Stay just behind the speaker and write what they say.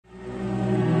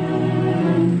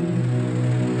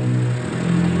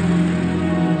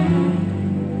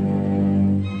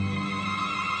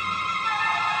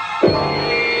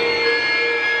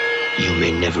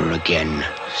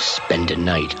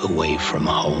night away from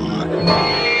home.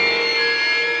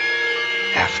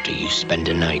 After you spend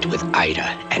a night with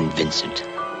Ida and Vincent.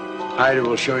 Ida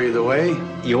will show you the way.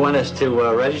 You want us to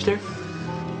register?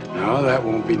 No, that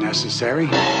won't be necessary.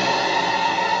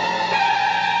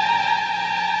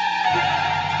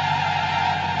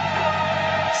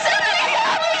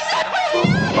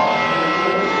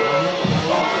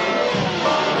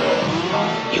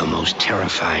 Your most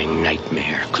terrifying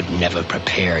nightmare could never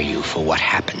prepare you for what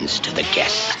happens to the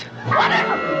guest.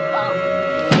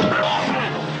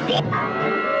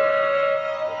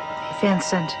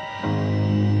 Vincent,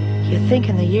 you think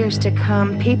in the years to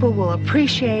come people will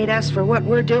appreciate us for what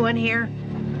we're doing here?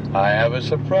 I have a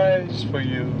surprise for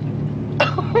you.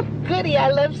 Oh, goody,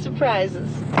 I love surprises.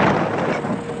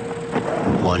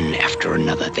 One after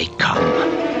another they come.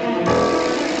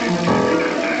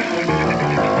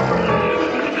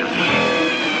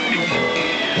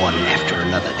 One after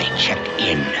another they check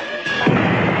in.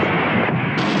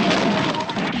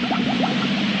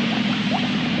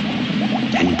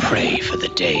 And pray for the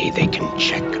day they can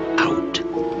check out.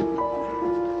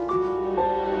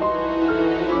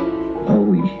 All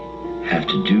we have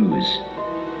to do is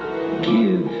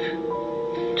give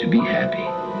to be happy.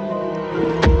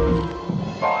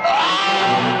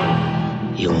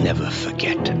 You'll never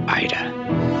forget Ida.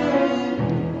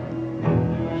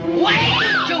 What are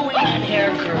you doing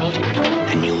here, girl?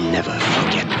 And you'll never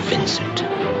forget Vincent.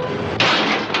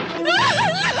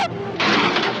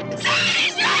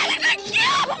 Somebody's trying to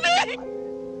kill me!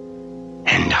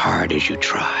 And hard as you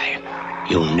try,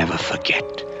 you'll never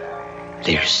forget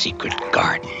their secret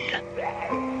garden.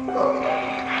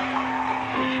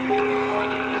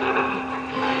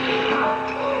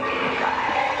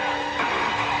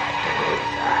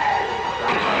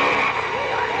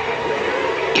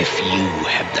 If you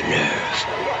have the nerve,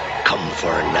 come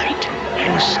for a night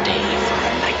and stay for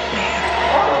a nightmare.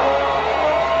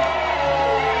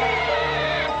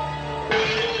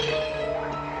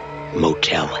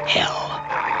 Motel Hell.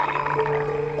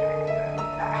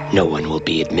 No one will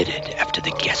be admitted after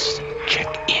the guests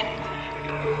check